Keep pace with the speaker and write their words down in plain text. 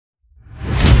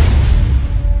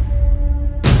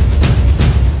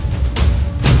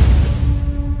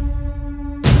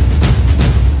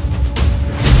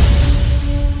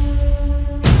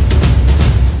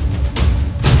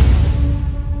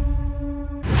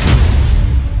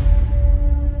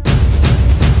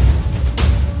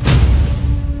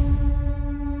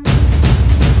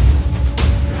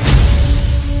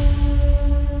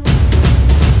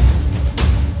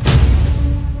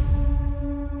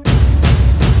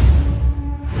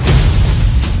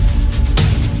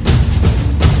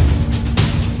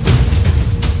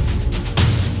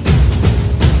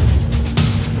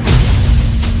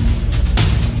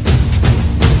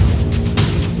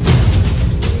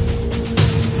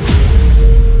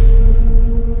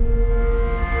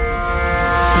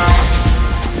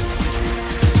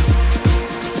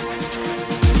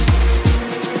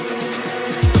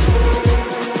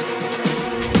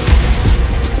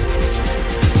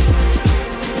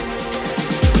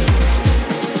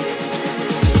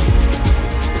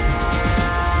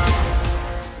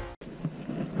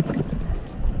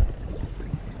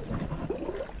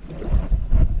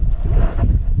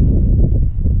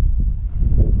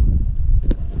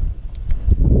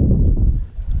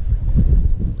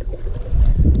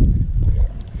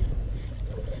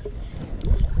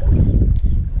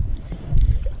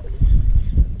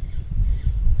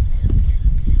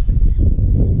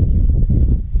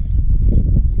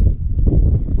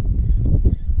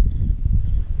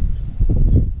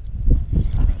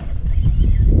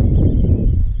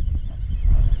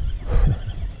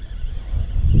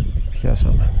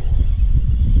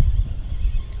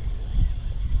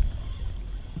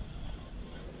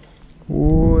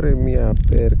Ωρε μια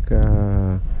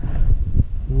πέρκα.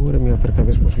 Ωρε μια πέρκα,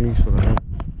 δες πως λύγει στο καλάμι.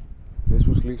 Δες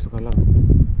πως λύγει στο καλάμι.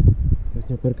 Δες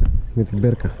μια πέρκα, με την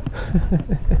πέρκα.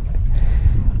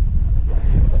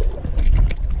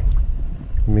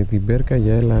 Με την πέρκα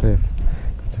για LRF.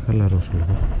 Κάτσε χαλαρώσω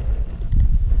λίγο.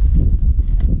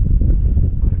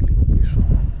 Πάρε λίγο πίσω.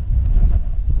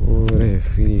 Ωρε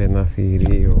φίλε, ένα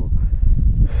θηρίο.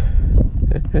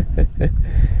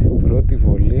 Πρώτη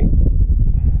βολή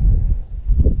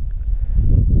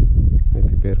με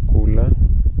την περκούλα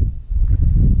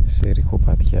σε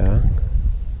ριχοπατιά.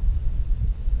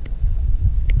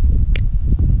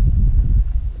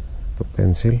 Το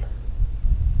πένσιλ,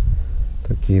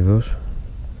 το Κύδος.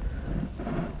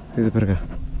 Δείτε περγά.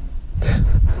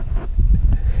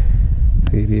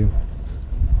 Θηρίο.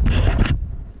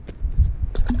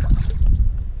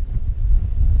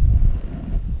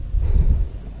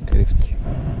 Κρύφτηκε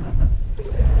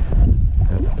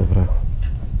κάτω από το βράχο.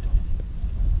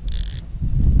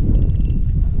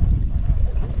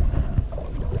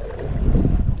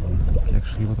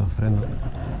 Φτιάξω λίγο τα φρένα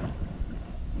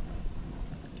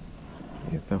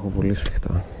γιατί τα έχω πολύ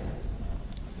σφιχτά.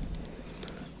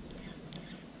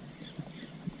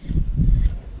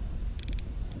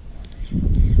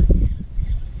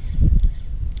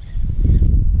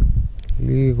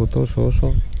 Λίγο τόσο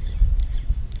όσο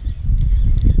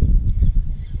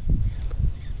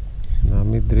να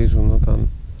μην τρίζουν όταν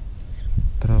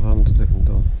τραβάμε το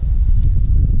τεχνητό.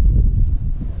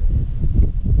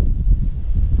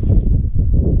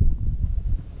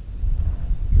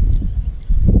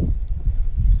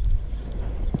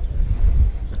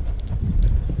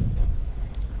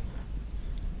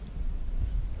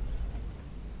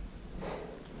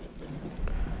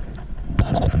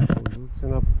 Ακολούθησε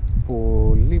ένα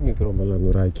πολύ μικρό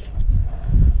μελανουράκι.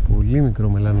 Πολύ μικρό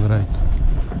μελανουράκι.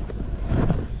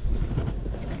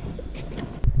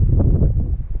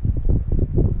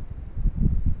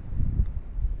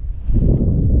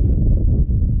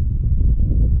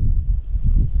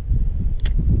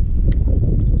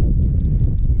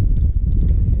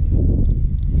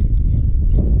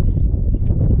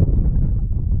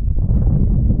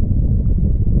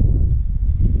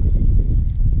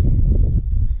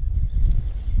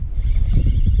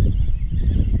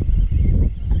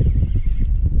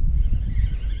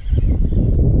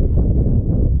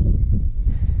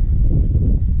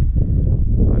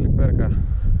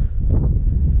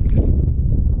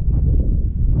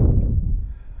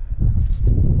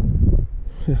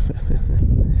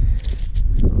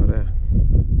 Ωραία.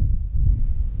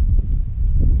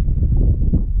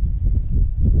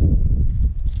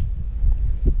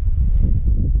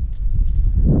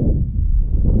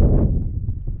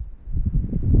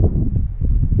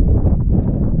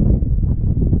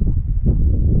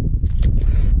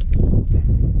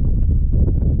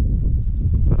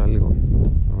 Παραλίγο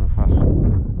να με φάσω.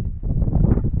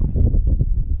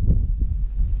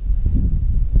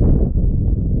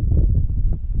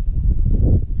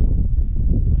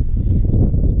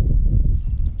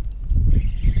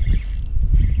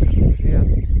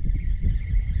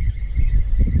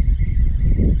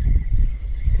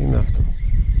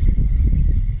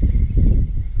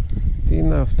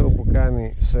 Αυτό που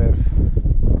κάνει σερφ.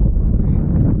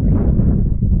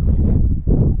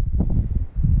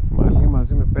 Μαλλί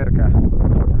μαζί με πέρκα.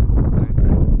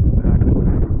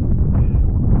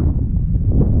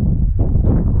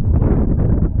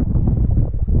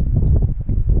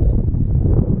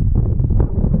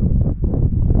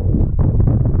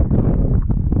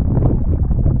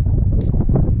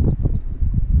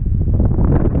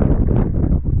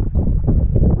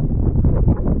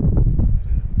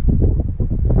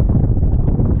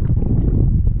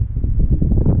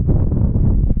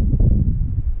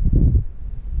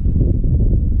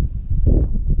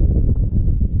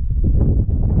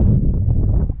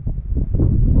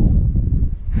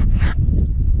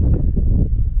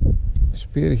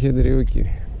 Spearhead Ryuki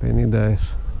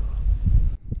 50S.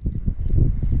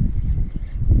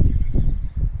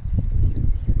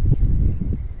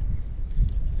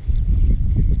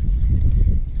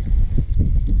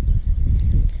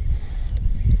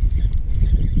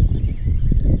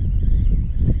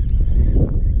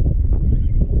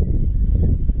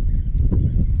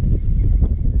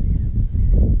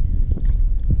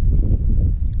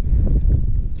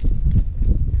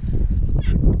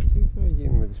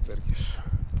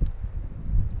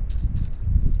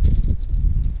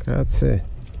 Κάτσε,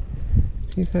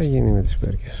 τι θα γίνει με τις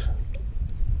Πέρκες?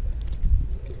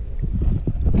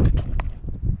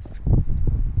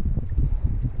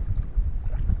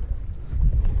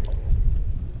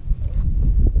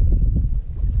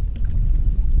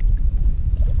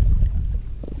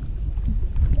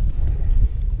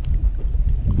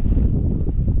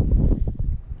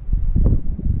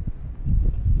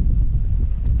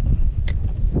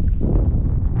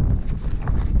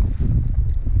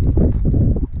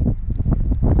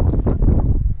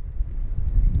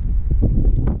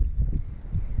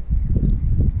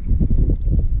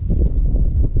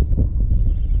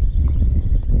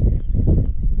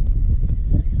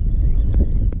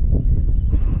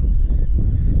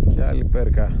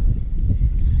 Πέρκα.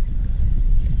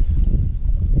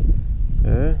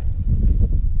 Ναι.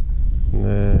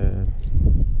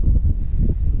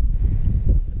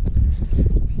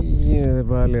 Τι γίνεται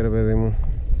πάλι ρε παιδί μου?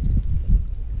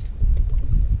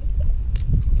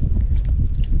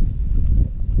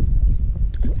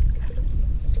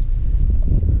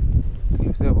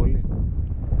 Τελευταία πολύ.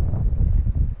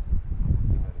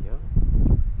 Μεριά.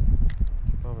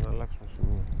 Και πάμε να αλλάξουμε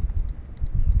σημείο.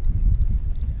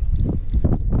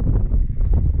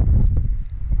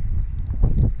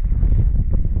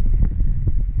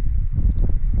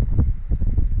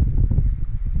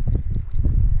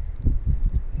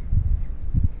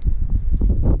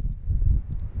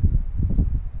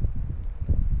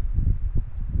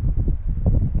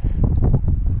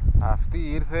 Αυτή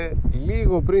ήρθε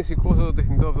λίγο πριν σηκώσω το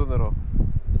τεχνητό από το νερό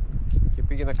και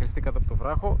πήγε να κρυφτεί κάτω από το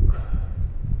βράχο.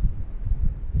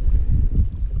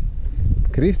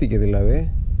 Κρύφτηκε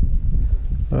δηλαδή,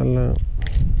 αλλά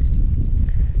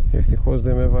ευτυχώς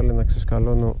δεν με έβαλε να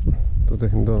ξεσκαλώνω το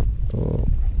τεχνητό.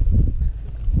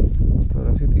 Τώρα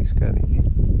εσύ τι έχεις κάνει εκεί?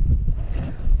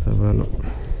 Θα βάλω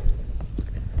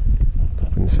το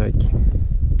πινσάκι.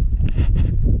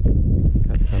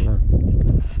 Κάτσε καλά.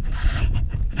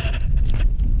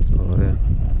 Ωραία.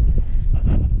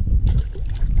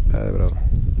 Άντε, μπράβο.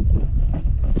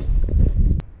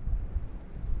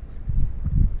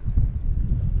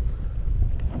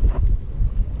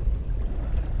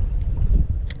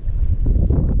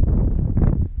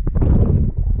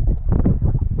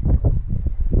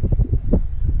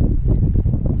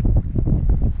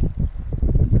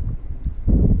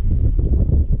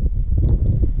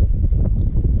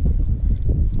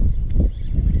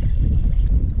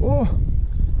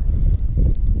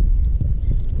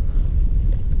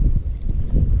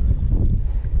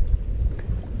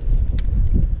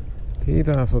 Τι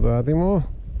ήταν αυτό το άτιμο?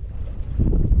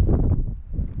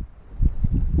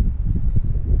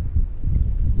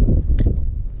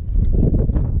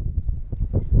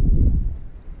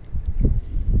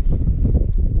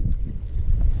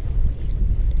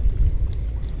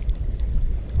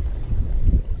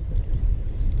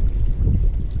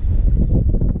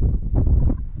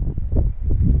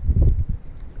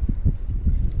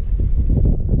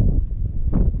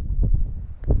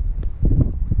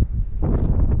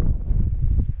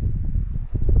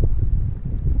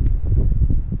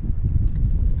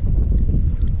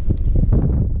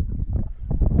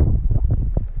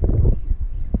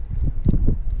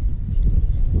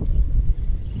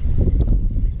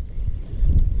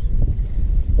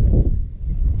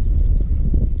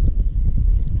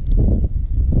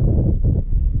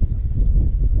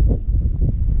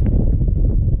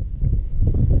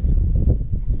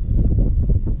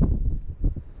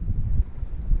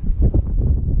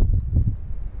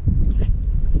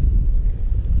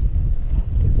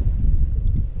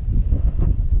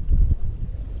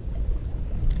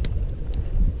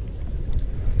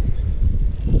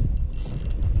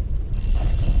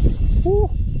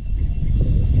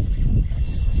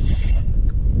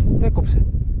 Έκοψε.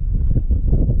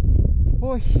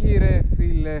 Όχι ρε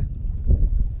φίλε.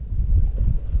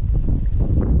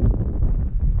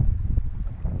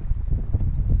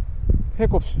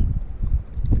 Έκοψε.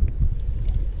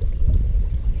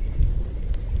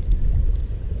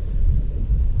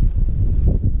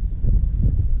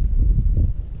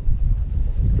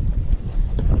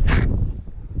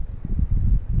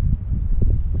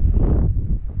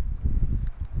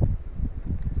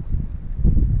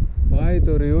 Πάει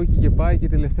το Ryuki και πάει και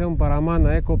τελευταία μου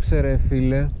παραμάνα. Έκοψε ρε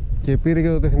φίλε και πήρε και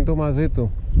το τεχνητό μαζί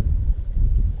του.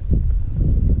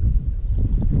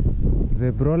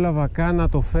 Δεν πρόλαβα καν να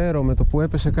το φέρω με το που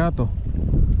έπεσε κάτω.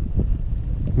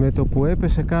 Με το που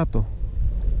έπεσε κάτω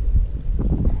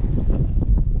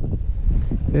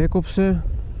έκοψε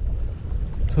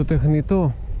το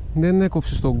τεχνητό. Δεν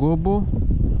έκοψε στον κόμπο.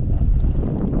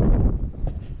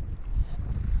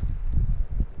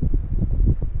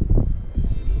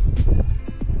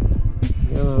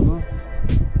 Για να δω.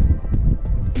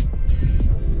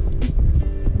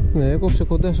 Ναι, έκοψε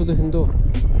κοντά στο τεχνητό.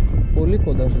 Πολύ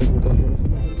κοντά στο τεχνητό.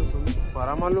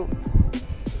 Παράμαλου.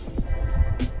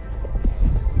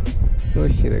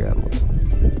 Όχι ρε γάμο το.